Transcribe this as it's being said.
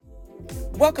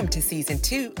Welcome to Season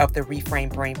 2 of the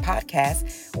Reframe Brain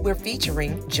podcast. We're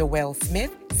featuring Joelle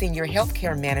Smith, Senior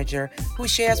Healthcare Manager, who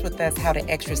shares with us how to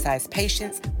exercise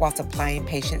patience while supplying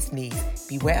patients' needs.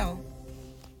 Be well.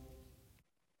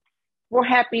 Well,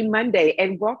 happy Monday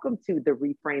and welcome to the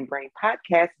Reframe Brain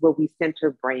podcast, where we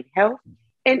center brain health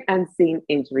and unseen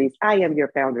injuries. I am your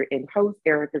founder and host,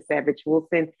 Erica Savage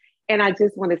Wilson, and I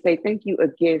just want to say thank you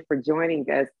again for joining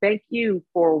us. Thank you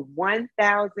for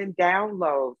 1,000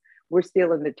 downloads. We're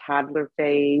still in the toddler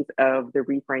phase of the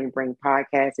Reframe Brain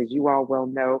podcast. As you all well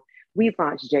know, we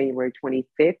launched January 25th,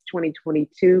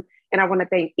 2022. And I want to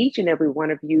thank each and every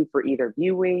one of you for either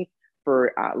viewing,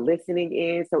 for listening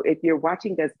in. So if you're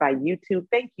watching us by YouTube,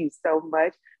 thank you so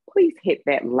much. Please hit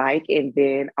that like and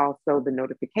then also the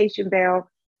notification bell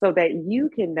so that you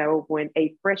can know when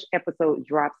a fresh episode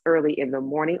drops early in the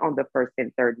morning on the first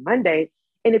and third Monday.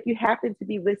 And if you happen to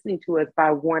be listening to us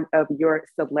by one of your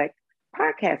select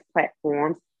podcast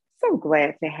platforms, so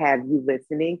glad to have you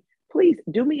listening. Please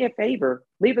do me a favor,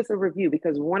 leave us a review,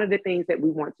 because one of the things that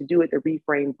we want to do at the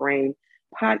Reframe Brain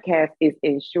podcast is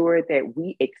ensure that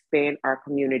we expand our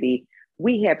community.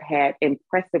 We have had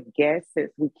impressive guests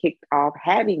since we kicked off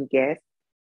having guests,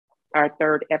 our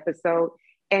third episode,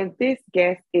 and this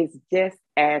guest is just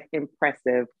as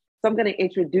impressive. So I'm going to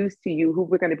introduce to you who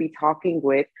we're going to be talking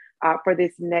with for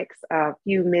this next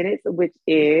few minutes, which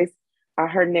is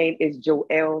her name is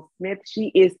Joelle Smith.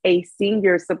 She is a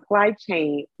senior supply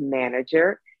chain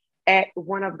manager at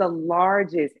one of the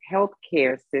largest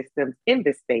healthcare systems in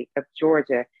the state of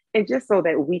Georgia. And just so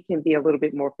that we can be a little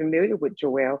bit more familiar with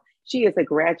Joelle, she is a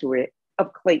graduate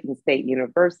of Clayton State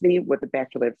University with a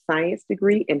Bachelor of Science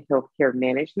degree in Healthcare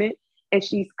Management. And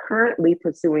she's currently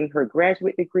pursuing her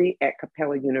graduate degree at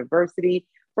Capella University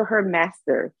for her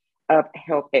Master of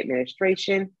Health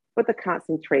Administration with a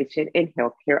concentration in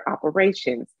healthcare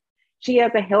operations. She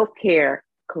has a healthcare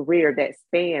career that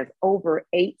spans over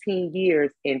 18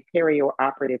 years in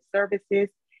perioperative services,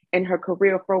 and her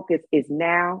career focus is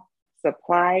now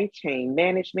supply chain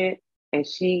management, and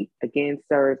she again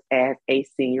serves as a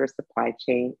senior supply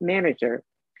chain manager,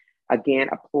 again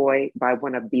employed by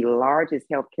one of the largest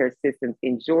healthcare systems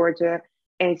in Georgia.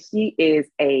 And she is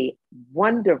a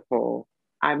wonderful,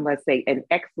 I must say, an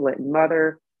excellent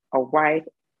mother, a wife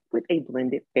with a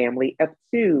blended family of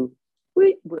two.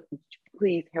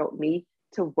 Please help me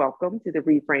to welcome to the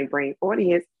Reframe Brain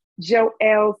audience,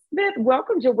 Joelle Smith.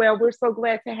 Welcome, Joelle. We're so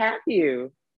glad to have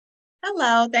you.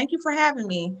 Hello, thank you for having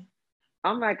me.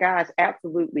 Oh my gosh,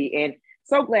 absolutely. And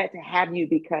so glad to have you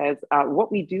because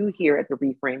what we do here at the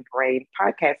Reframe Brain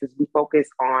podcast is we focus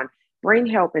on brain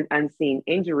health and unseen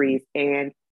injuries.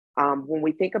 And when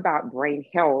we think about brain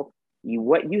health,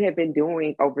 what you have been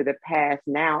doing over the past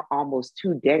now almost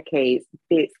 2 decades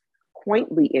fits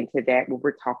quaintly into that when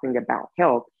we're talking about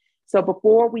health. So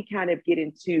before we kind of get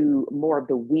into more of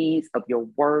the weeds of your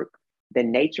work, the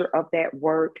nature of that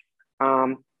work,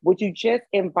 would you just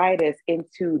invite us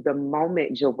into the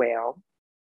moment, Joelle,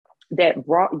 that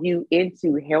brought you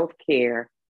into healthcare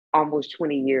almost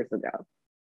 20 years ago?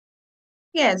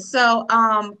 Yes, so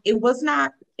it was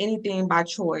not anything by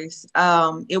choice.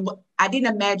 I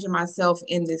didn't imagine myself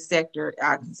in this sector.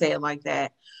 I can say it like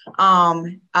that.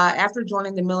 After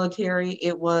joining the military,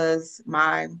 it was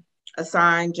my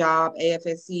assigned job,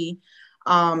 AFSC,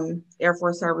 Air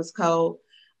Force Service Code,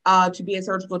 to be a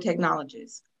surgical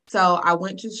technologist. So I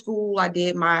went to school. I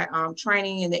did my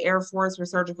training in the Air Force for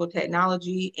surgical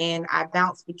technology, and I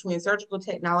bounced between surgical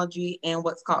technology and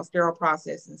what's called sterile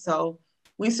processing. So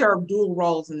we served dual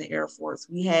roles in the Air Force.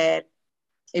 We had,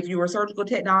 if you were a surgical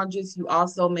technologist, you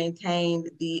also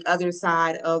maintained the other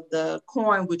side of the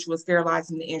coin, which was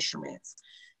sterilizing the instruments.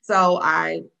 So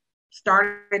I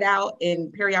started out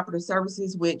in perioperative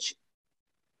services, which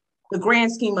the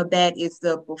grand scheme of that is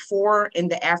the before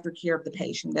and the aftercare of the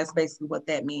patient. That's basically what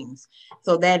that means.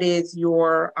 So that is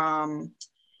your,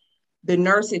 the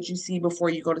nurse that you see before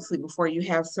you go to sleep, before you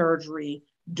have surgery,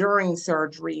 during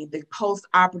surgery, the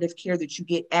post-operative care that you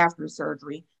get after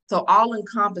surgery. So all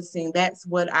encompassing, that's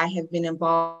what I have been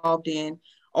involved in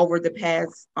over the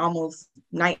past almost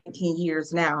 19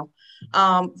 years now.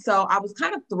 So I was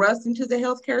kind of thrust into the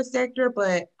healthcare sector,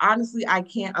 but honestly, I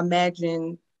can't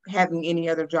imagine having any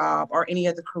other job or any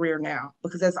other career now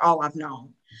because that's all I've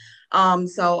known.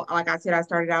 So like I said, I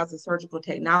started out as a surgical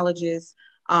technologist,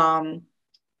 and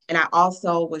I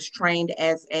also was trained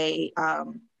as a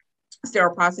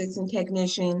sterile processing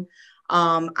technician.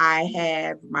 I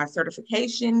have my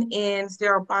certification in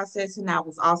sterile processing. I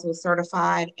was also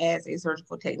certified as a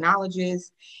surgical technologist.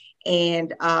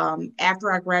 And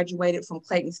after I graduated from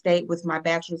Clayton State with my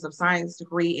Bachelor's of Science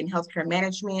degree in healthcare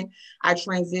management, I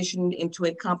transitioned into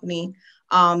a company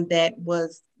that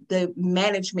was the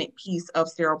management piece of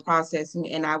sterile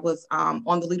processing. And I was on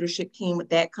the leadership team with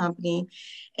that company.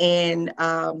 And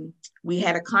we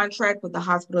had a contract with the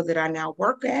hospital that I now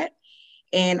work at.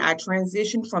 And I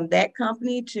transitioned from that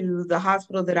company to the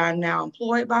hospital that I'm now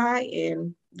employed by,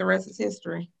 and the rest is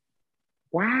history.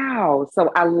 Wow.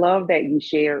 So I love that you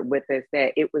shared with us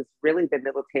that it was really the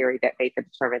military that made the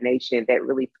determination that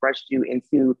really thrust you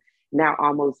into now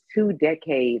almost 2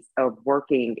 decades of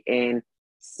working in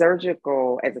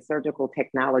surgical as a surgical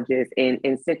technologist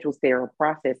in central sterile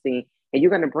processing. And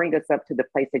you're going to bring us up to the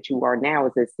place that you are now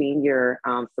as a senior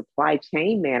supply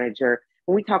chain manager.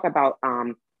 When we talk about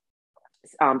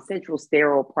central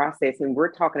sterile processing,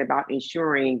 we're talking about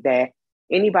ensuring that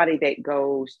anybody that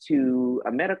goes to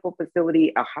a medical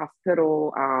facility, a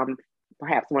hospital,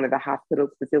 perhaps one of the hospital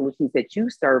facilities that you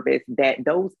service, that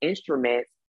those instruments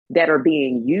that are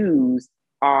being used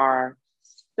are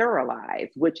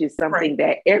sterilized, which is something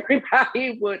that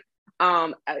everybody would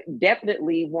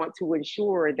definitely want to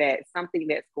ensure that something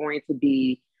that's going to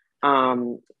be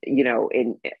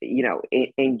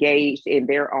engaged in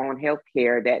their own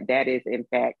healthcare, that is in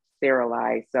fact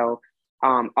sterilized. So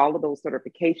all of those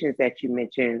certifications that you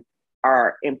mentioned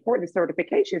are important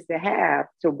certifications to have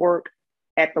to work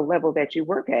at the level that you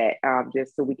work at.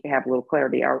 Just so we can have a little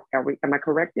clarity. Am I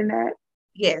correct in that?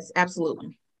 Yes,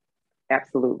 absolutely.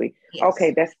 Absolutely. Yes.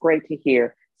 Okay, that's great to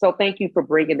hear. So thank you for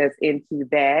bringing us into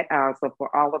that. So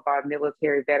for all of our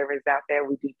military veterans out there,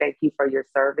 we do thank you for your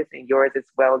service and yours as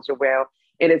well, Joelle.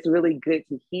 And it's really good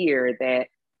to hear that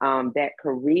that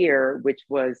career, which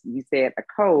was, you said, a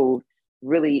code,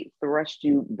 really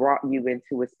brought you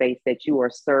into a space that you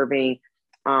are serving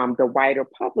the wider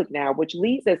public now, which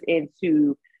leads us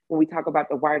into, when we talk about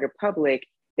the wider public,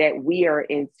 that we are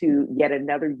into yet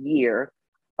another year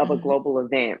of a global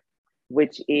event,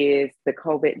 which is the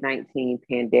COVID-19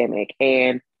 pandemic.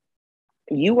 And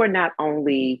you are not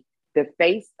only the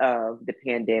face of the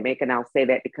pandemic, and I'll say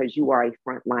that because you are a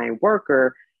frontline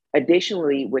worker,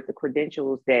 additionally, with the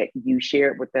credentials that you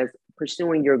shared with us,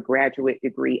 pursuing your graduate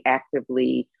degree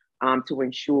actively to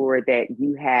ensure that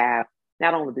you have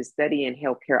not only the study in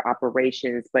healthcare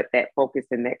operations, but that focus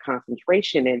and that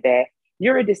concentration, and that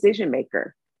you're a decision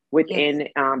maker within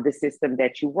the system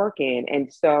that you work in.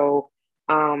 And so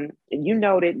you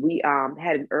noted we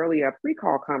had an earlier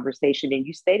pre-call conversation, and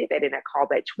you stated that in a call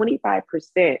that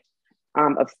 25%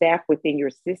 of staff within your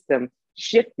system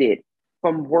shifted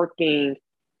from working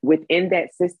within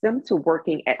that system to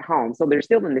working at home. So they're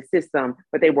still in the system,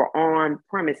 but they were on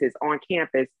premises, on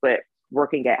campus, but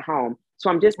working at home. So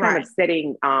I'm just kind of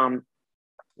setting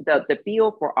the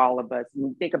feel for all of us. When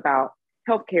we think about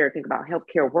healthcare, think about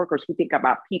healthcare workers, we think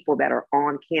about people that are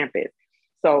on campus.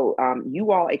 So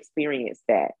you all experienced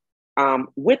that.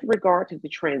 With regard to the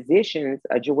transitions,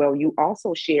 Joelle, you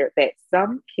also shared that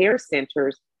some care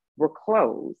centers were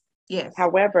closed. Yes.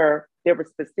 However, there were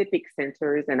specific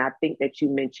centers, and I think that you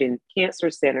mentioned cancer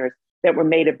centers, that were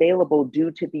made available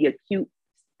due to the acute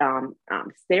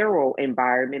sterile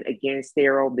environment. Again,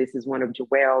 sterile, this is one of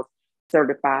Joelle's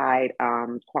certified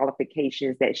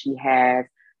qualifications that she has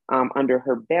under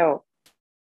her belt,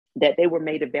 that they were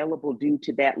made available due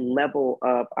to that level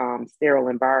of sterile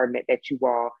environment that you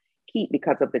all keep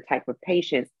because of the type of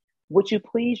patients. Would you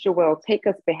please, Joelle, take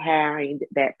us behind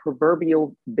that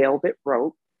proverbial velvet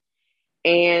rope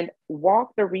and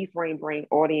walk the Reframe Brain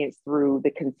audience through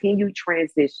the continued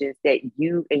transitions that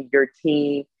you and your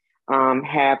team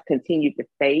have continued to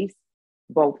face,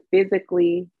 both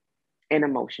physically and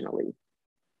emotionally?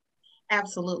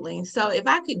 Absolutely. So if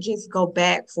I could just go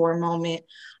back for a moment,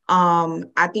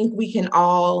 I think we can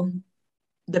all,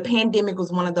 the pandemic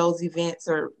was one of those events,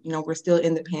 or, we're still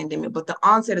in the pandemic, but the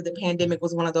onset of the pandemic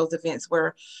was one of those events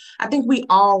where I think we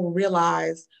all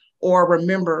realized or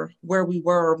remember where we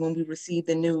were when we received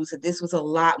the news that this was a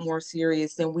lot more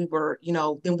serious than we were,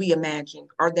 than we imagined,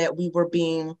 or that we were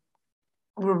being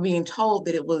told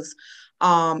that it was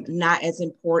not as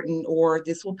important, or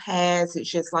this will pass. It's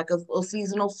just like a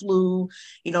seasonal flu,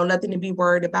 nothing to be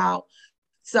worried about.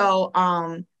 So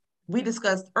we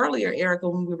discussed earlier, Erica,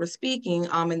 when we were speaking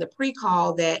in the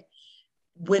pre-call, that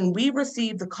when we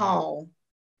received the call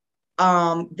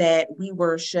that we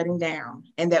were shutting down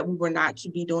and that we were not to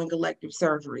be doing elective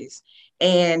surgeries.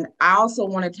 And I also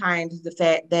want to tie into the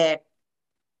fact that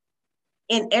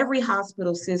in every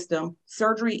hospital system,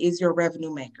 surgery is your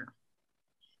revenue maker.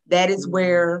 That is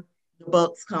where the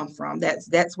bucks come from.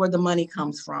 That's where the money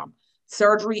comes from.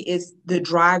 Surgery is the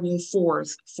driving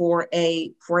force for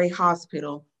a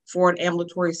hospital for an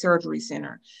ambulatory surgery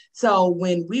center. So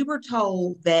when we were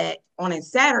told that on a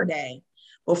Saturday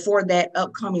before that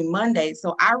upcoming Monday,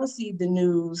 so I received the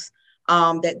news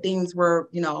that things were,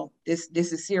 this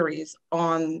is serious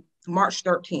on March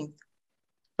 13th.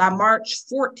 By March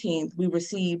 14th, we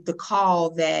received the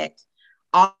call that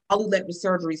all elective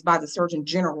surgeries by the Surgeon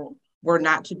General were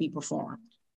not to be performed.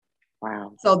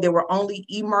 Wow. So there were only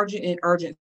emergent and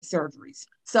urgent surgeries.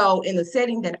 So in the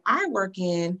setting that I work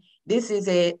in, this is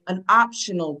an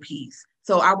optional piece.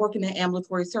 So I work in an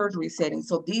ambulatory surgery setting.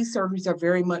 So these surgeries are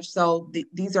very much so,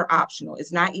 these are optional.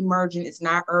 It's not emergent, it's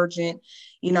not urgent.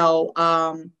 These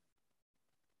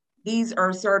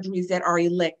are surgeries that are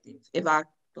elective, if I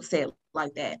say it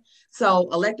like that. So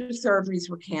elective surgeries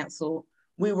were canceled.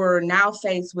 We were now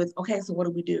faced with, okay, so what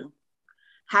do we do?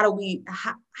 How do we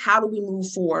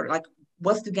move forward? Like,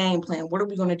 what's the game plan? What are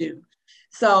we going to do?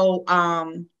 So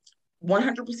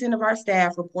 100% of our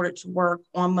staff reported to work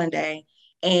on Monday,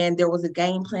 and there was a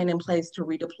game plan in place to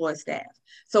redeploy staff.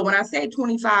 So when I say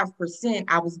 25%,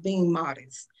 I was being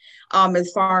modest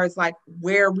as far as like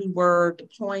where we were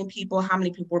deploying people, how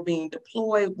many people were being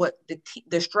deployed, what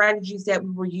the strategies that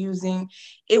we were using.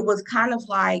 It was kind of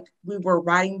like we were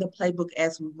writing the playbook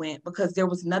as we went, because there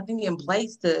was nothing in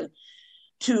place to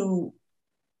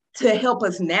help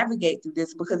us navigate through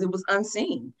this, because it was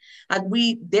unseen. Like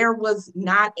there was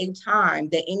not a time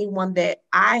that anyone that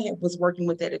I was working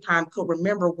with at the time could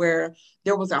remember where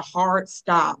there was a hard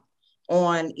stop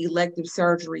on elective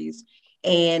surgeries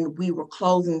and we were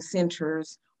closing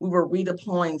centers, we were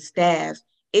redeploying staff.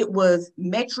 It was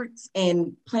metrics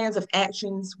and plans of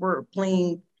actions were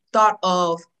being thought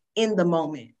of in the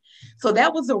moment. So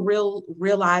that was a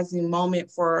realizing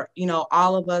moment for,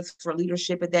 all of us, for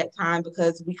leadership at that time,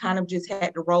 because we kind of just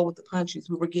had to roll with the punches.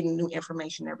 We were getting new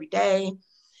information every day.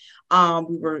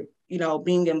 We were,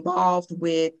 being involved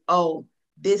with,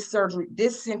 this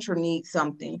center needs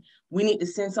something. We need to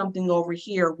send something over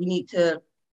here. We need to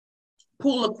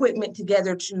pool equipment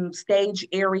together to stage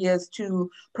areas to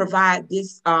provide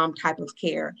this type of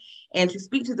care. And to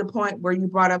speak to the point where you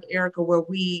brought up, Erica, where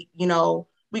we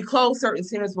closed certain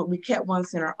centers, but we kept one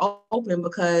center open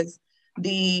because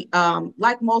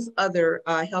like most other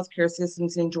healthcare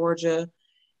systems in Georgia,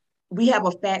 we have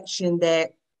a faction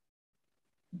that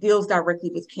deals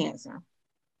directly with cancer.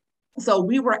 So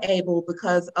we were able,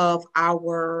 because of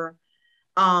our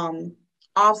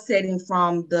offsetting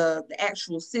from the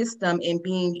actual system and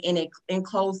being in an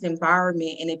enclosed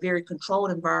environment, in a very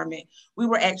controlled environment, we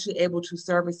were actually able to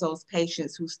service those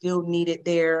patients who still needed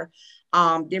their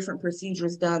different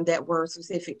procedures done that were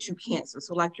specific to cancer.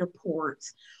 So like your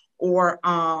ports or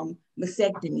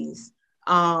mastectomies,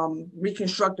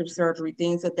 reconstructive surgery,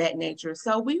 things of that nature.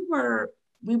 So we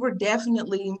were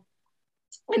definitely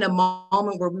in a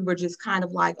moment where we were just kind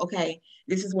of like, okay,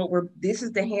 this is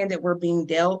the hand that we're being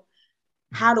dealt.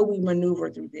 How do we maneuver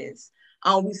through this?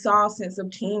 We saw a sense of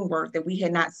teamwork that we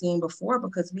had not seen before,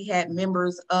 because we had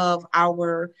members of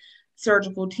our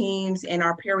surgical teams and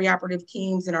our perioperative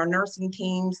teams and our nursing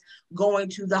teams going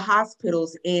to the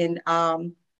hospitals and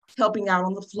helping out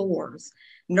on the floors.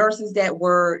 Nurses that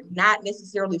were not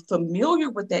necessarily familiar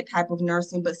with that type of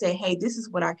nursing, but say, hey, this is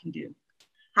what I can do.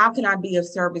 How can I be of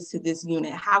service to this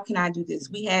unit? How can I do this?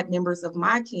 We had members of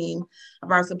my team,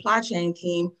 of our supply chain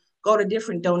team, go to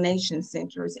different donation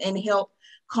centers and help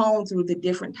comb through the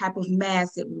different type of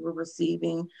masks that we were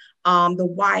receiving, the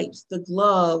wipes, the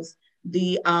gloves,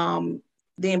 the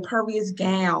impervious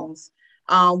gowns.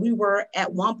 We were,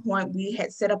 at one point, we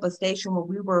had set up a station where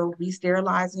we were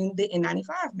re-sterilizing the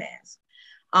N95 mask.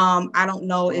 I don't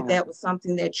know if that was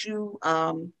something that you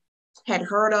had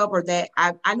heard of, or that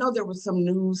I know there was some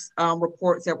news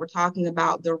reports that were talking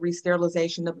about the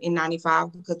re-sterilization of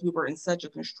N95 because we were in such a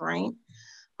constraint.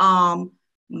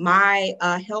 My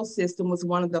health system was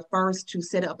one of the first to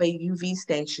set up a UV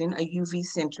station, a UV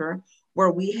center, where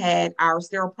we had our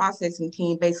sterile processing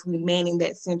team basically manning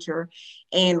that center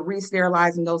and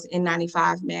re-sterilizing those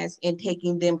N95 masks and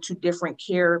taking them to different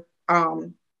care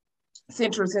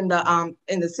centers in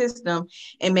the system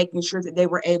and making sure that they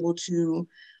were able to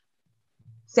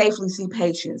safely see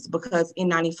patients, because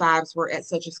N95s were at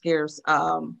such a scarce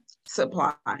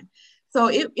supply. So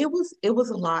it was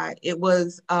a lot. It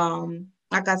was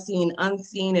like I seen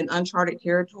unseen and uncharted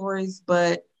territories,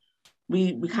 but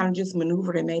we kind of just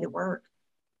maneuvered and made it work.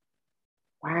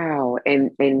 Wow.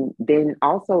 And then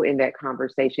also in that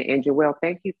conversation, and Joelle,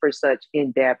 thank you for such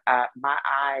in-depth. My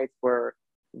eyes were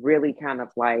really kind of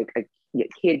like a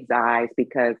kid's eyes,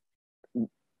 because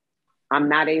I'm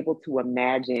not able to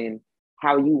imagine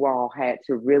how you all had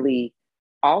to really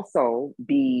also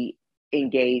be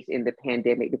engaged in the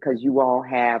pandemic because you all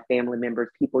have family members,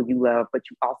 people you love, but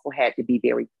you also had to be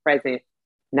very present,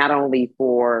 not only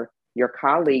for your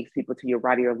colleagues, people to your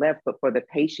right or your left, but for the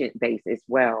patient base as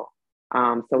well.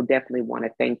 So definitely want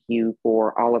to thank you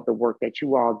for all of the work that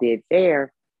you all did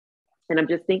there. And I'm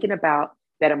just thinking about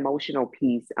that emotional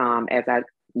piece as I,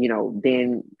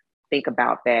 then think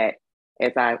about that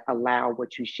as I allow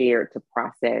what you shared to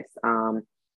process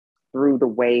through the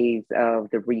waves of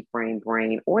the Reframe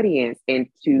Brain audience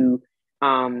into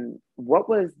what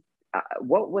was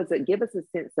it? Give us a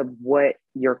sense of what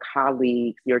your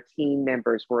colleagues, your team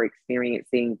members were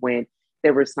experiencing when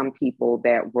there were some people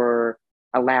that were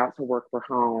allowed to work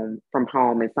from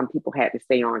home, and some people had to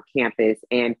stay on campus.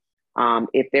 And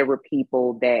if there were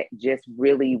people that just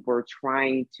really were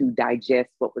trying to digest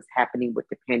what was happening with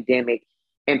the pandemic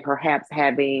and perhaps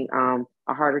having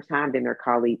a harder time than their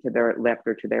colleague to their left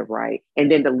or to their right.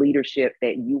 And then the leadership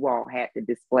that you all had to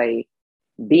display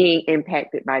being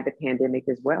impacted by the pandemic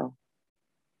as well.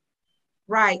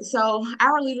 Right. So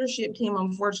our leadership team,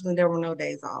 unfortunately, there were no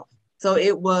days off. So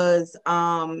it was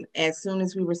as soon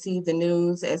as we received the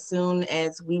news, as soon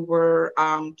as we were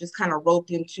just kind of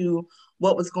roped into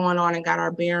what was going on and got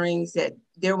our bearings, that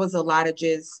there was a lot of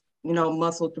just,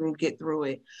 muscle through, get through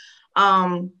it.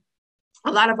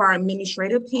 A lot of our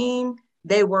administrative team,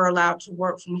 they were allowed to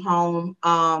work from home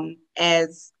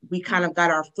as we kind of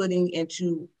got our footing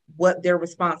into what their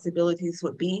responsibilities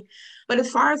would be. But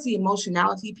as far as the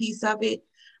emotionality piece of it,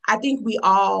 I think we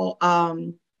all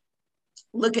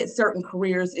look at certain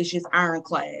careers as just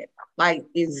ironclad. Like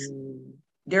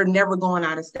they're never going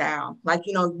out of style. Like,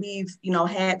 we've,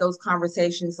 had those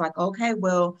conversations like, okay,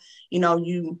 well,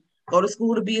 you go to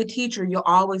school to be a teacher, you'll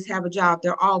always have a job.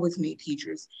 They'll always need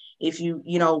teachers. If you,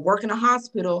 work in a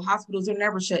hospital, hospitals are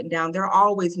never shutting down. They'll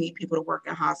always need people to work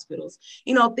in hospitals.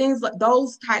 Things like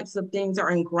those types of things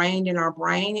are ingrained in our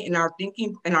brain, in our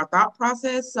thinking, in our thought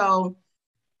process. So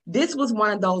this was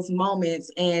one of those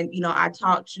moments. And, I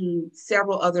talked to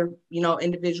several other,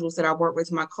 individuals that I work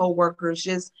with, my coworkers,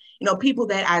 just, people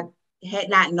that I had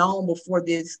not known before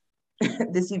this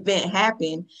this event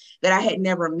happened, that I had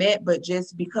never met, but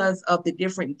just because of the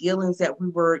different dealings that we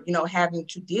were, having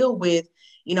to deal with,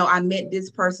 I met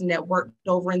this person that worked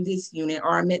over in this unit,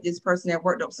 or I met this person that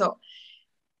worked up. So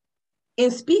in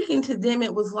speaking to them,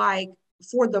 it was like,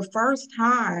 for the first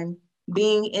time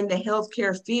being in the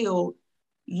healthcare field,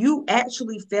 you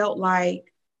actually felt like,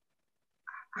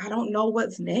 I don't know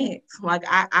what's next. Like,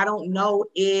 I don't know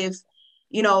if,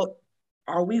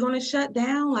 are we going to shut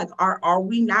down? Like, are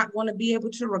we not going to be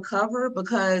able to recover?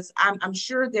 Because I'm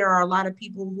sure there are a lot of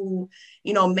people who,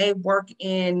 may work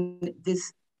in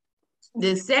this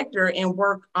sector and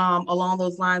work along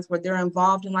those lines where they're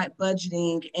involved in like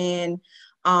budgeting and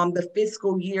the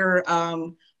fiscal year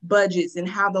budgets and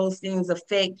how those things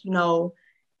affect,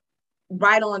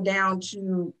 right on down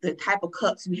to the type of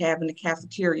cups we have in the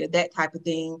cafeteria, that type of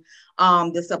thing.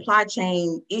 The supply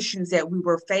chain issues that we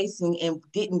were facing and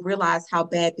didn't realize how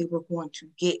bad they were going to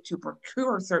get to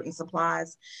procure certain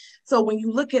supplies. So when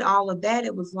you look at all of that,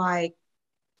 it was like,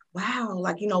 wow,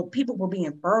 like, people were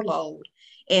being furloughed.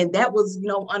 And that was,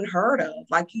 unheard of.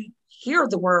 Like, you hear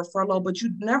the word furlough, but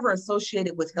you never associate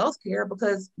it with healthcare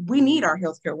because we need our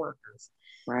healthcare workers.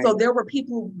 Right. So there were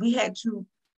people, we had to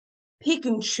pick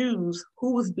and choose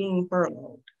who was being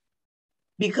furloughed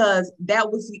because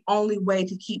that was the only way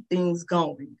to keep things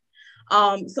going.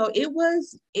 So it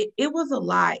was a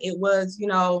lot. It was,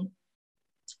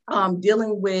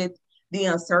 dealing with the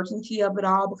uncertainty of it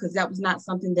all, because that was not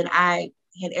something that I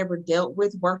had ever dealt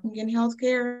with working in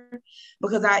healthcare,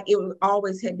 because it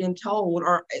always had been told,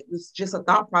 or it was just a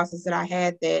thought process that I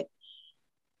had, that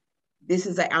this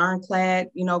is an ironclad,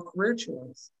 career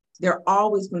choice. They're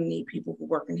always going to need people who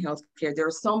work in healthcare. There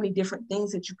are so many different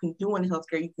things that you can do in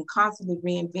healthcare. You can constantly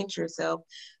reinvent yourself.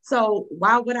 So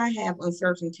why would I have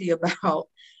uncertainty about,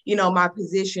 my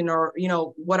position, or,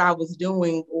 what I was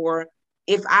doing, or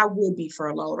if I would be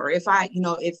furloughed, or if I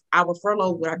were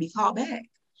furloughed, would I be called back?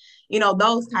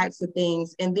 Those types of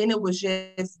things. And then it was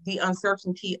just the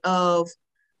uncertainty of,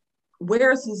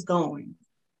 where is this going?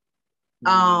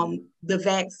 The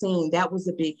vaccine, that was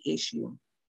a big issue.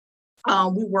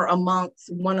 We were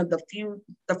amongst one of the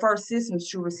first systems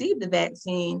to receive the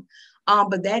vaccine,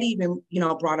 but that even,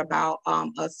 brought about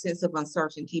a sense of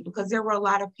uncertainty, because there were a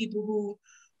lot of people who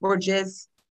were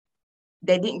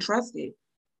they didn't trust it.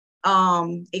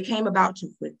 It came about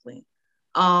too quickly.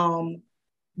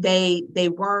 They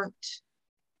weren't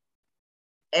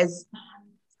as,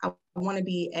 I want to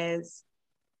be as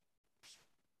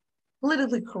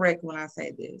politically correct when I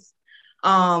say this.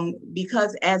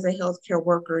 Because as a healthcare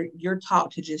worker, you're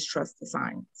taught to just trust the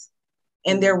science.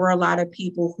 And there were a lot of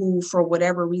people who, for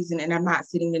whatever reason, and I'm not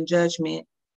sitting in judgment,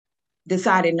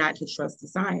 decided not to trust the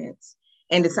science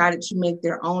and decided to make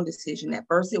their own decision. At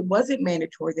first, it wasn't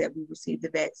mandatory that we receive the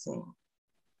vaccine.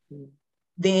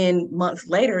 Then months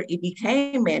later, it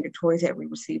became mandatory that we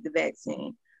receive the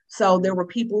vaccine. So there were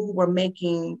people who were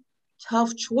making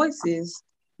tough choices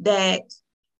that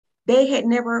they had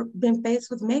never been faced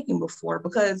with making before,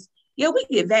 because we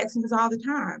get vaccines all the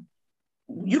time.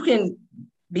 You can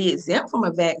be exempt from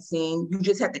a vaccine. You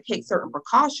just have to take certain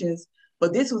precautions,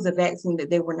 but this was a vaccine that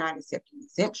they were not accepting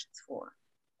exemptions for.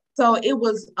 So it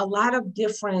was a lot of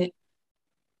different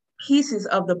pieces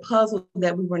of the puzzle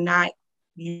that we were not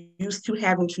used to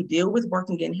having to deal with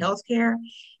working in healthcare,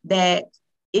 that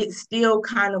it's still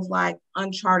kind of like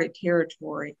uncharted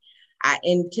territory.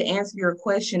 And to answer your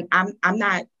question, I'm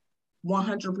not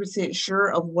 100%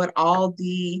 sure of what all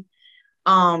the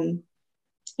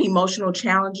emotional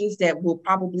challenges that will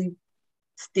probably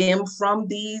stem from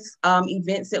these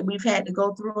events that we've had to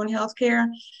go through in healthcare.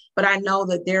 But I know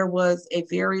that there was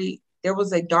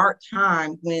a dark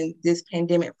time when this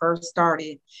pandemic first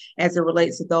started, as it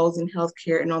relates to those in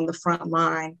healthcare and on the front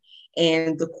line,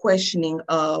 and the questioning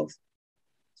of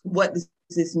what does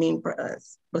this mean for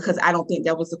us? Because I don't think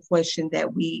that was a question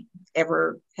that we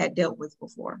ever had dealt with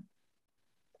before.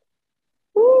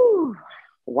 Ooh,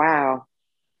 wow.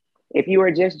 If you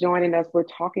are just joining us, we're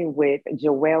talking with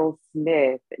Joelle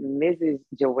Smith, Mrs.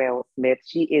 Joelle Smith.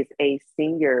 She is a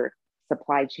senior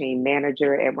supply chain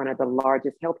manager at one of the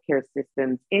largest healthcare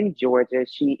systems in Georgia.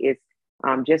 She is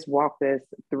just walked us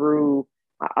through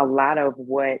a lot of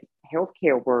what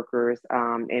healthcare workers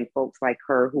and folks like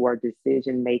her who are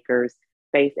decision makers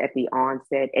face at the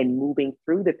onset and moving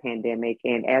through the pandemic.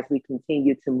 And as we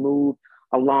continue to move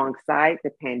alongside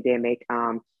the pandemic,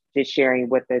 just sharing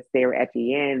with us there at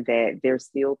the end that there's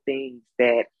still things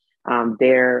that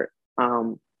they're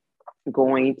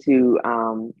going to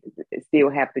still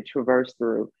have to traverse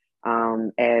through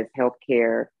as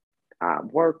healthcare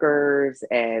workers,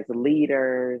 as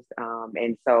leaders.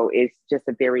 And so it's just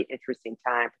a very interesting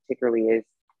time, particularly as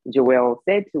Joelle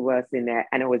said to us, in that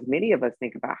I know as many of us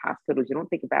think about hospitals, you don't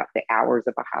think about the hours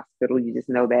of a hospital. You just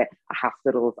know that a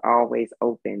hospital is always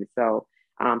open. So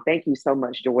thank you so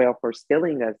much, Joelle, for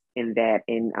stilling us in that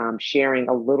and sharing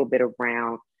a little bit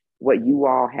around what you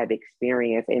all have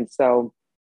experienced. And so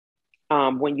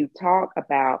when you talk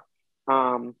about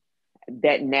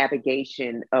that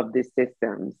navigation of the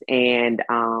systems and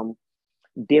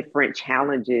different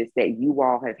challenges that you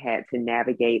all have had to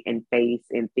navigate and face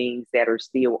and things that are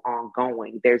still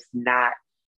ongoing, there's not,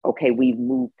 okay, we've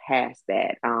moved past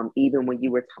that. Even when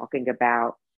you were talking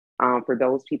about for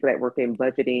those people that work in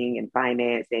budgeting and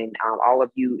finance and all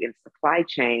of you in supply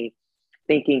chain,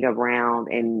 thinking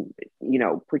around and,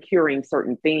 procuring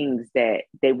certain things that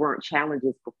they weren't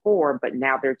challenges before, but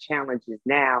now they're challenges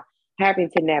now, having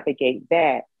to navigate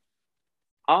that,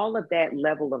 all of that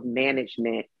level of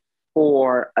management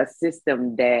for a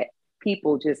system that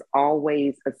people just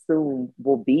always assume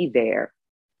will be there.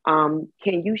 Can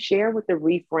you share with the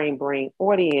Reframe Brain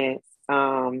audience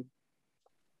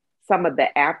some of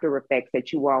the after effects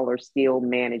that you all are still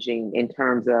managing in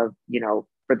terms of,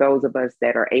 for those of us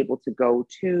that are able to go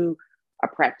to a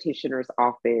practitioner's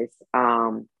office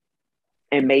and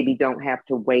maybe don't have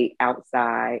to wait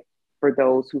outside, for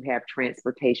those who have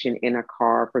transportation in a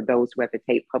car, for those who have to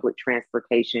take public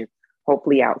transportation,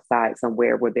 hopefully outside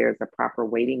somewhere where there's a proper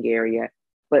waiting area.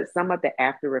 But some of the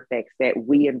after effects that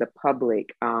we in the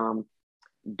public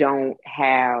don't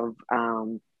have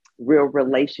real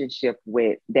relationship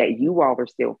with, that you all are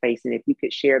still facing, if you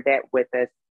could share that with us.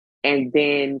 And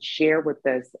then share with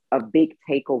us a big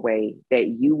takeaway that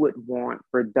you would want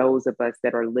for those of us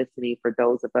that are listening, for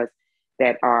those of us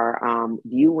that are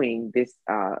viewing this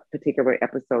particular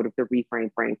episode of the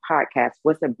Reframe Brain podcast.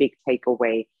 What's a big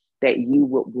takeaway that you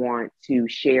would want to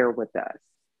share with us?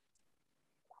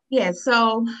 Yeah,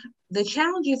 so the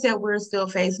challenges that we're still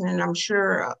facing, and I'm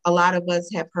sure a lot of us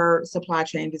have heard supply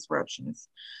chain disruptions.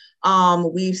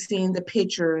 We've seen the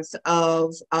pictures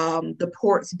of the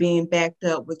ports being backed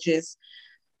up with just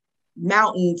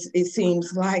mountains, it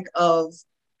seems like, of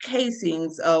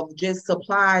casings of just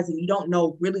supplies, and you don't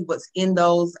know really what's in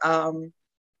those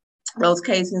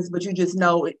casings, but you just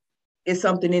know it's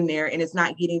something in there and it's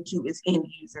not getting to its end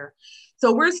user.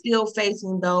 So we're still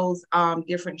facing those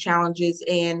different challenges,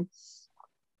 and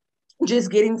just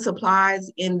getting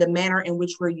supplies in the manner in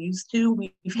which we're used to.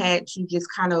 We've had to just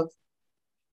kind of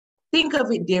think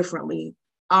of it differently,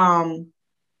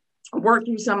 work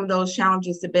through some of those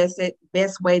challenges the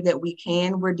best way that we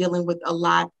can. We're dealing with a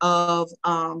lot of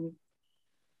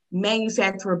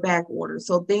manufacturer back orders.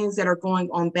 So things that are going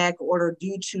on back order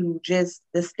due to just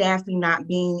the staffing not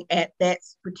being at that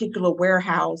particular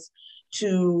warehouse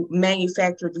to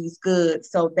manufacture these goods.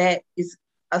 So that is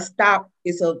a stop,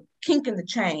 it's a kink in the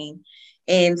chain.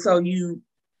 And so you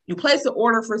place an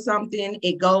order for something,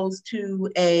 it goes to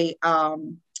a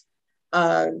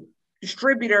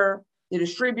distributor, the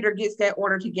distributor gets that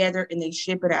order together and they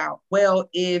ship it out. Well,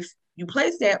 if you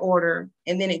place that order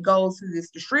and then it goes to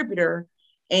this distributor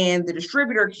and the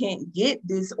distributor can't get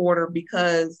this order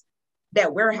because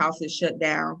that warehouse is shut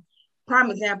down.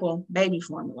 Prime example, baby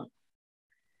formula.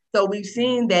 So we've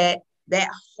seen that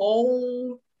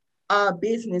whole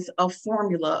business of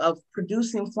formula, of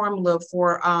producing formula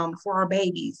for our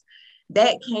babies,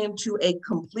 that came to a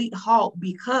complete halt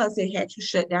because they had to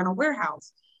shut down a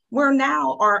warehouse. Where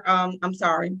now a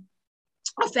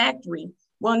factory.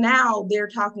 Well, now they're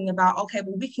talking about, okay,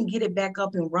 well, we can get it back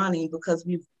up and running because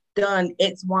we've done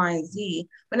X, Y, and Z,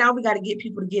 but now we got to get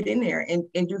people to get in there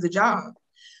and do the job.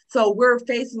 So we're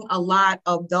facing a lot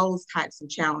of those types of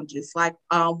challenges. Like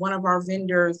one of our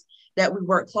vendors that we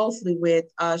work closely with,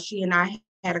 she and I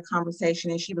had a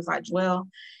conversation and she was like, well,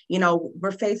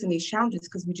 we're facing these challenges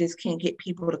because we just can't get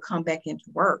people to come back into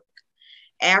work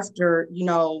after,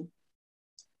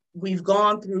 we've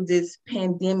gone through this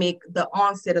pandemic, the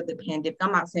onset of the pandemic.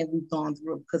 I'm not saying we've gone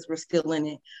through it because we're still in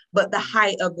it, but the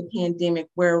height of the pandemic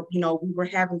where, we were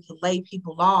having to lay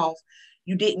people off.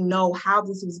 You didn't know how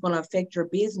this was going to affect your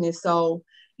business. So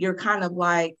you're kind of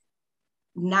like,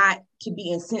 not to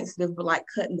be insensitive, but like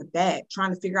cutting the back,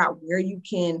 trying to figure out where you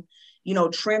can,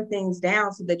 trim things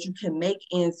down so that you can make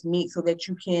ends meet, so that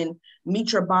you can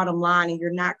meet your bottom line and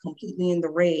you're not completely in the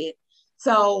red.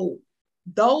 So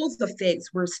those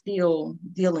effects we're still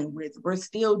dealing with. We're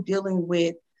still dealing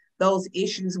with those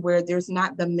issues where there's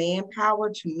not the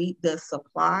manpower to meet the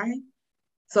supply.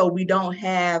 So we don't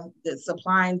have the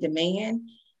supply and demand.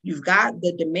 You've got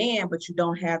the demand, but you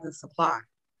don't have the supply.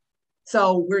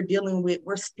 So we're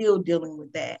still dealing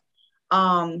with that.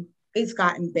 It's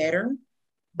gotten better,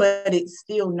 but it's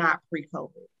still not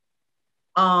pre-COVID.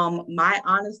 My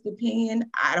honest opinion,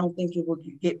 I don't think it will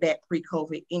get back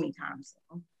pre-COVID anytime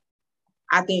soon.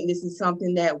 I think this is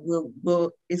something that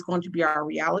is going to be our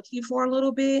reality for a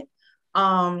little bit.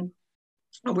 And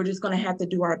we're just going to have to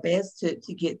do our best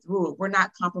to get through it. We're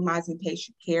not compromising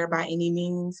patient care by any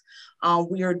means.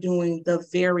 We are doing the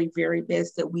very, very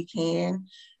best that we can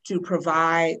to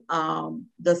provide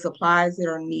the supplies that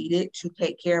are needed to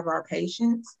take care of our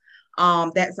patients.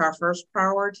 That's our first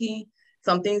priority.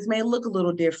 Some things may look a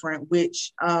little different,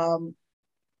 which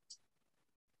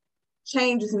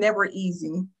change is never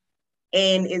easy.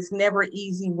 And it's never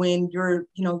easy when you're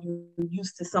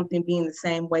used to something being the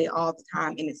same way all the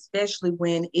time. And especially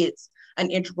when it's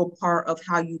an integral part of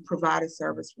how you provide a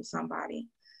service for somebody.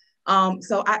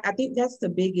 So I think that's the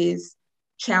biggest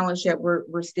challenge that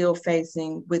we're still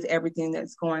facing with everything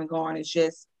that's going on. It's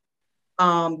just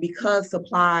because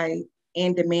supply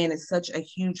and demand is such a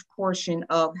huge portion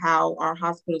of how our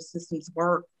hospital systems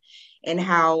work and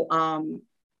how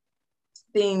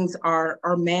things are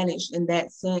managed, in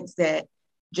that sense, that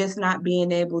just not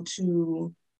being able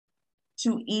to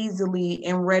easily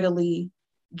and readily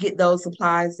get those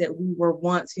supplies that we were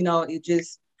once, it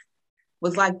just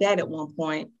was like that at one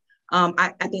point.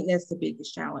 I think that's the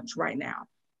biggest challenge right now.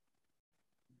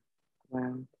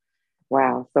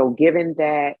 Wow. So given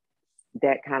that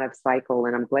kind of cycle,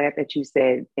 and I'm glad that you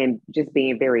said, and just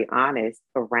being very honest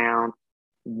around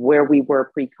where we were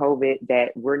pre-COVID,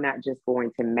 that we're not just going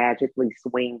to magically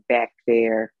swing back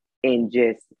there and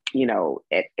just,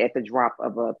 at the drop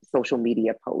of a social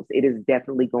media post. It is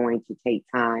definitely going to take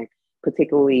time,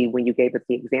 particularly when you gave us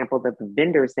the example of the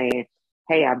vendor saying,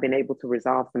 hey, I've been able to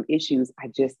resolve some issues. I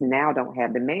just now don't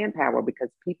have the manpower because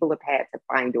people have had to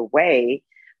find a way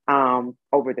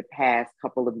over the past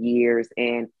couple of years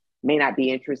and may not be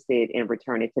interested in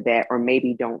returning to that, or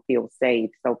maybe don't feel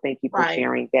safe. So thank you for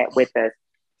sharing that with us.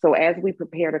 So as we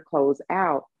prepare to close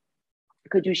out,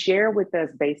 could you share with us,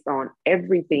 based on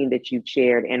everything that you've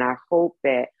shared, and I hope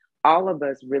that all of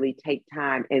us really take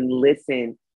time and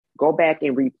listen, go back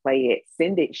and replay it,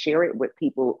 send it, share it with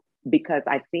people, because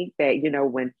I think that,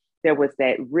 when there was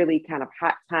that really kind of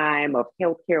hot time of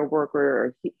healthcare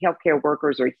workers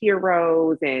are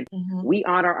heroes, and we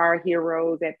honor our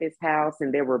heroes at this house,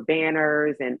 and there were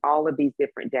banners and all of these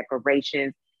different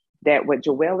decorations, that what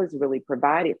Joelle has really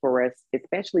provided for us,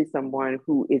 especially someone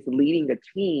who is leading a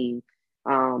team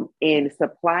in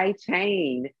supply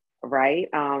chain, right,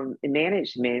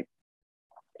 management,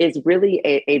 is really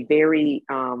a very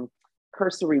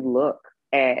cursory look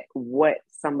at what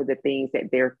some of the things that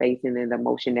they're facing and the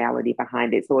emotionality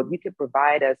behind it. So if you could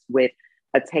provide us with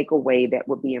a takeaway that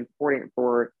would be important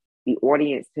for the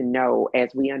audience to know, as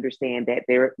we understand that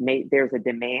there's a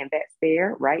demand that's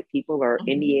there, right? People are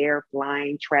in the air,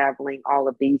 flying, traveling, all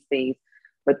of these things,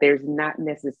 but there's not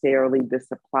necessarily the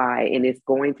supply, and it's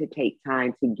going to take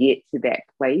time to get to that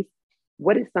place.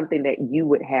 What is something that you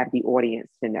would have the audience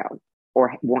to know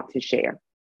or want to share?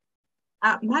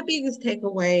 My biggest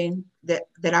takeaway that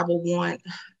I would want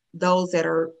those that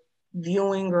are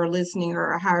viewing or listening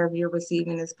or however you're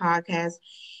receiving this podcast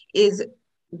is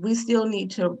we still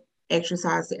need to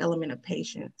exercise the element of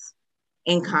patience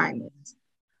and kindness.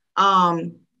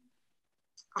 I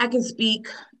can speak,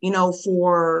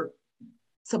 for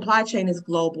supply chain is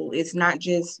global. It's not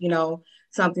just,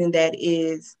 something that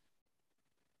is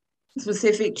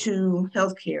specific to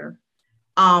healthcare.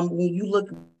 When you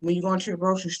go into your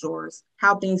grocery stores,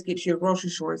 how things get to your grocery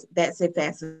stores, that's a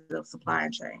facet of supply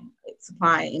chain,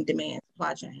 supply and demand,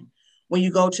 supply chain. When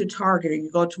you go to Target or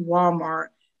you go to Walmart,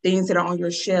 things that are on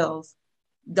your shelves,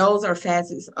 those are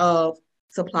facets of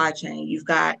supply chain. You've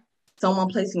got someone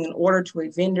placing an order to a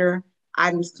vendor,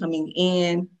 items coming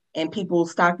in, and people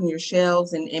stocking your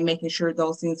shelves and making sure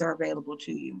those things are available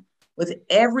to you. With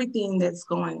everything that's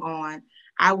going on,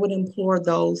 I would implore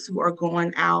those who are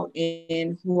going out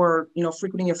and who are,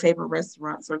 frequenting your favorite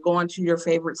restaurants or going to your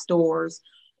favorite stores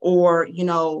or,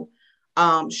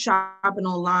 shopping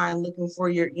online, looking for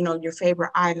your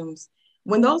favorite items.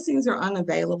 When those things are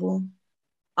unavailable,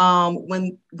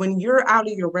 when you're out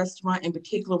of your restaurant, in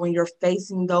particular, when you're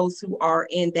facing those who are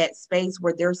in that space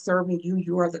where they're serving you,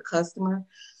 you are the customer.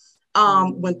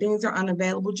 When things are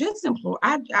unavailable,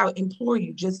 I implore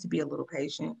you just to be a little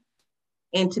patient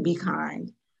and to be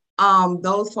kind.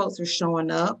 Those folks are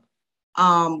showing up.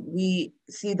 We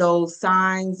see those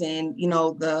signs and,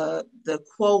 the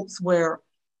quotes where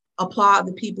applaud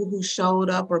the people who showed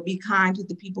up or be kind to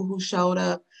the people who showed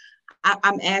up.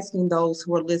 I'm asking those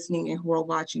who are listening and who are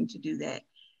watching to do that.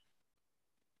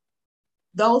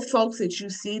 Those folks that you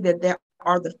see that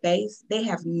are the face, they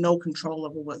have no control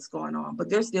over what's going on, but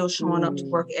they're still showing up to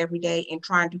work every day and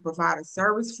trying to provide a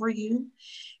service for you,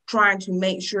 trying to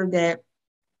make sure that,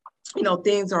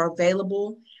 things are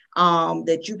available,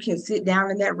 that you can sit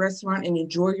down in that restaurant and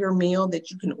enjoy your meal,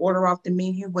 that you can order off the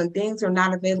menu. When things are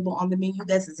not available on the menu,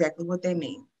 that's exactly what they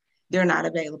mean. They're not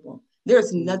available.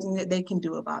 There's nothing that they can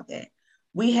do about that.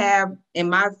 We have, in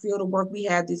my field of work, we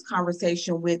have this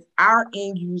conversation with our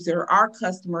end user. Our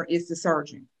customer is the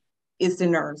surgeon, it's the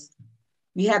nurse.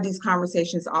 We have these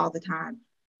conversations all the time.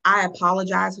 I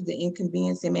apologize for the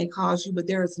inconvenience it may cause you, but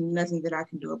there is nothing that I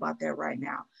can do about that right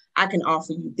now. I can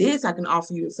offer you this, I can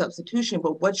offer you a substitution,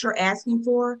 but what you're asking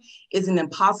for is an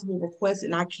impossible request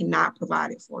and I cannot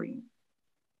provide it for you.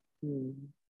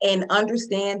 And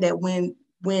understand that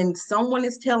when someone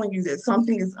is telling you that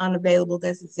something is unavailable,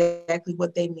 that's exactly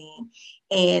what they mean.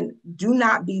 And do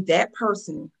not be that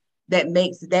person that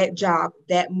makes that job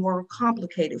that more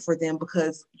complicated for them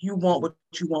because you want what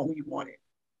you want when you want it.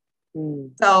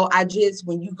 So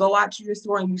when you go out to your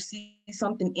store and you see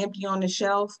something empty on the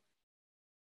shelf,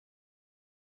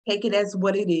 take it as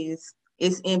what it is.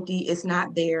 It's empty. It's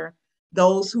not there.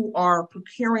 Those who are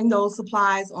procuring those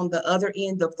supplies on the other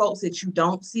end, the folks that you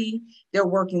don't see, they're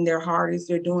working their hardest.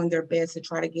 They're doing their best to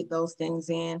try to get those things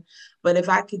in. But if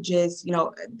I could just,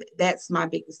 that's my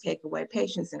biggest takeaway,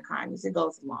 patience and kindness. It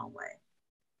goes a long way.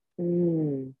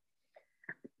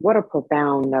 What a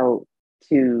profound note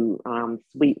to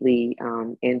sweetly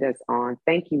end us on.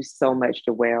 Thank you so much,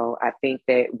 Joelle. I think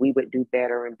that we would do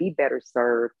better and be better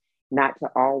served not to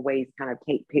always kind of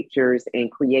take pictures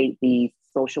and create these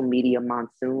social media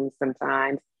monsoons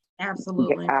sometimes.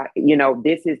 Absolutely.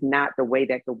 This is not the way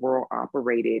that the world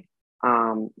operated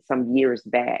some years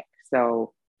back.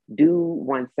 So do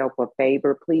oneself a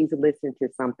favor. Please listen to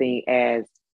something as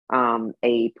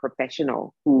a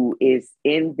professional who is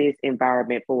in this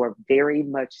environment for a very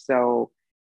much so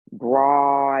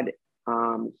broad,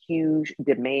 huge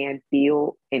demand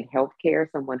field in healthcare,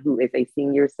 someone who is a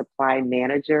senior supply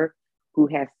manager who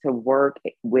has to work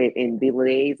in the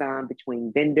liaison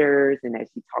between vendors, and as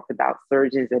she talked about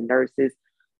surgeons and nurses,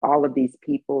 all of these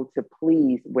people to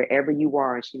please, wherever you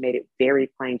are, and she made it very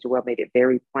plain, Joelle made it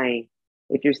very plain,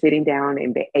 if you're sitting down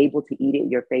and be able to eat at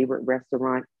your favorite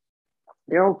restaurant,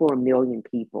 there are over 1 million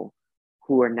people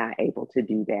who are not able to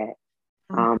do that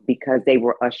because they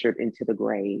were ushered into the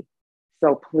grave.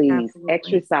 So please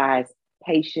exercise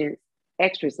patience,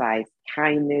 exercise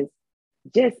kindness,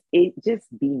 just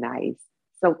be nice.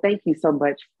 So thank you so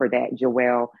much for that,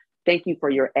 Joelle. Thank you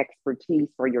for your expertise,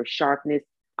 for your sharpness.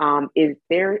 If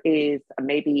there is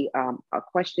maybe a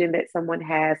question that someone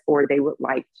has, or they would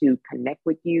like to connect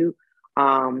with you,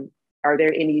 are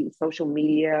there any social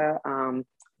media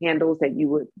handles that you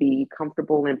would be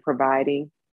comfortable in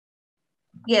providing?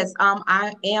 Yes,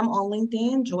 I am on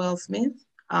LinkedIn, Joelle Smith.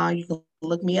 You can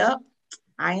look me up.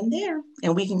 I am there,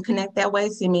 and we can connect that way.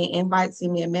 Send me an invite,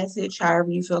 send me a message,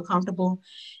 however you feel comfortable,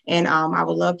 and I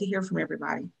would love to hear from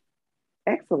everybody.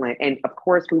 Excellent. And of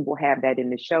course, we will have that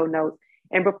in the show notes.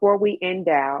 And before we end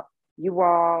out, you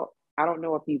all, I don't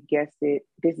know if you've guessed it,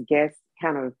 this guest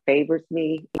kind of favors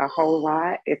me a whole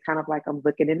lot. It's kind of like I'm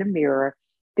looking in the mirror.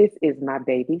 This is my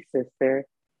baby sister.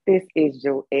 This is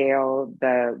Joelle,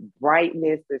 the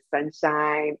brightness, the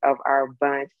sunshine of our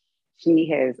bunch. She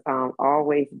has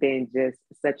always been just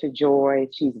such a joy.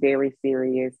 She's very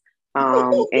serious.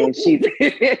 And she's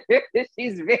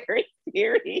she's very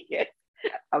serious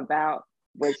about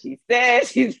what she says.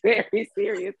 She's very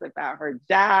serious about her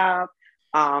job,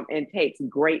 and takes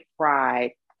great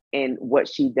pride in what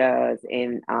she does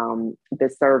and the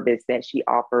service that she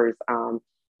offers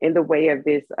in the way of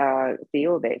this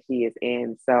field that she is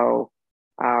in. So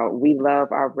we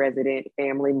love our resident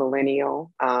family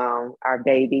millennial, our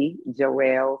baby,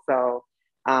 Joelle. So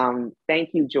thank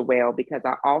you, Joelle, because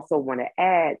I also want to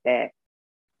add that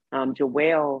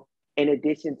Joelle, in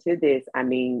addition to this, I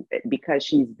mean, because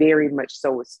she's very much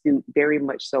so astute, very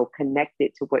much so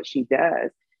connected to what she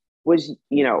does, was,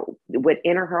 would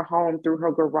enter her home through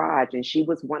her garage. And she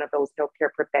was one of those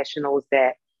healthcare professionals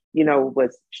that,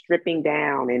 was stripping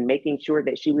down and making sure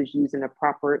that she was using a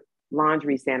proper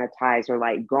laundry sanitizer,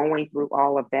 like going through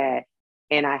all of that.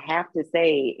 And I have to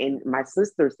say, and my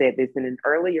sister said this in an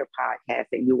earlier podcast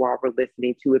that you all were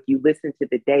listening to, if you listen to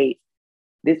the date,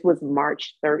 this was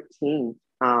March 13th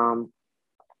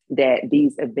that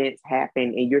these events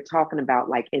happened. And you're talking about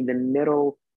like in the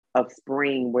middle of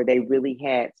spring where they really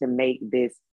had to make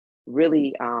this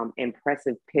really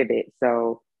impressive pivot.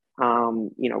 So,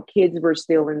 kids were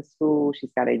still in school. She's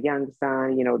got a young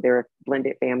son, they're a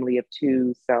blended family of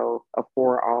two. So of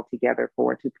four altogether,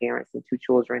 two parents and two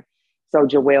children. So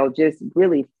Joelle, just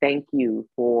really thank you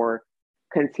for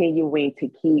continuing to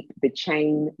keep the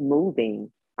chain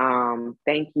moving.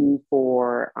 Thank you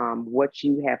for what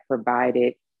you have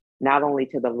provided, not only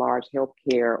to the large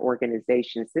healthcare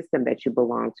organization system that you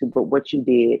belong to, but what you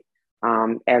did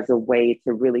as a way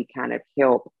to really kind of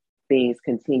help things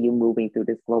continue moving through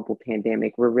this global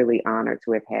pandemic. We're really honored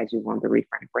to have had you on the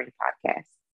Reframe Brain podcast.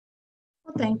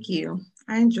 Well, thank you.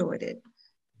 I enjoyed it.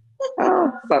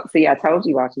 Oh, so see, I told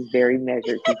you she's very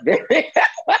measured. She's very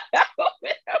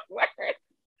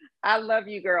I love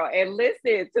you, girl. And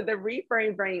listen to the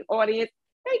Reframe Brain audience.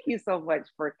 Thank you so much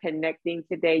for connecting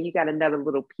today. You got another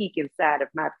little peek inside of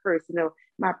my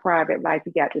private life.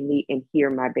 You got to meet and hear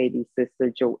my baby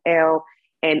sister, Joelle.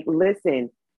 And listen,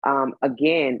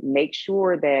 again, make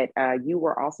sure that you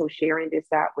are also sharing this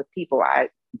out with people. I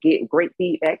get great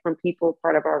feedback from people,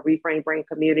 part of our Reframe Brain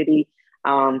community.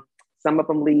 Some of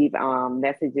them leave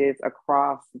messages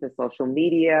across the social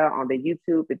media on the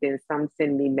YouTube, but then some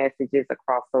send me messages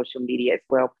across social media as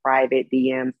well, private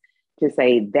DMs, to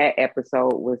say that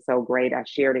episode was so great. I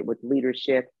shared it with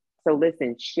leadership. So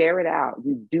listen, share it out.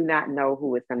 You do not know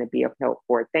who it's going to be of help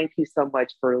for. Thank you so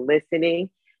much for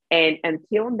listening. And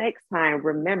until next time,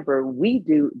 remember, we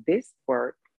do this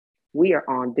work. We are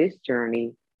on this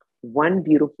journey, one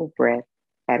beautiful breath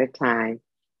at a time.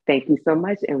 Thank you so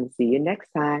much, and we'll see you next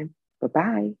time.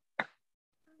 Bye-bye.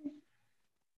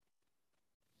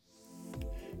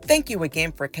 Thank you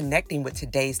again for connecting with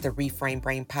today's The Reframe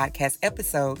Brain podcast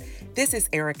episode. This is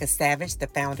Erica Savage, the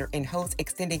founder and host,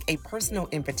 extending a personal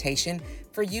invitation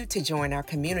for you to join our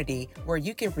community where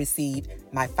you can receive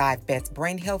my 5 best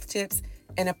brain health tips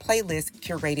and a playlist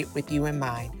curated with you in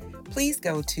mind. Please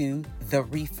go to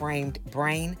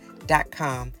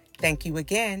thereframedbrain.com. Thank you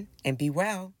again and be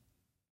well.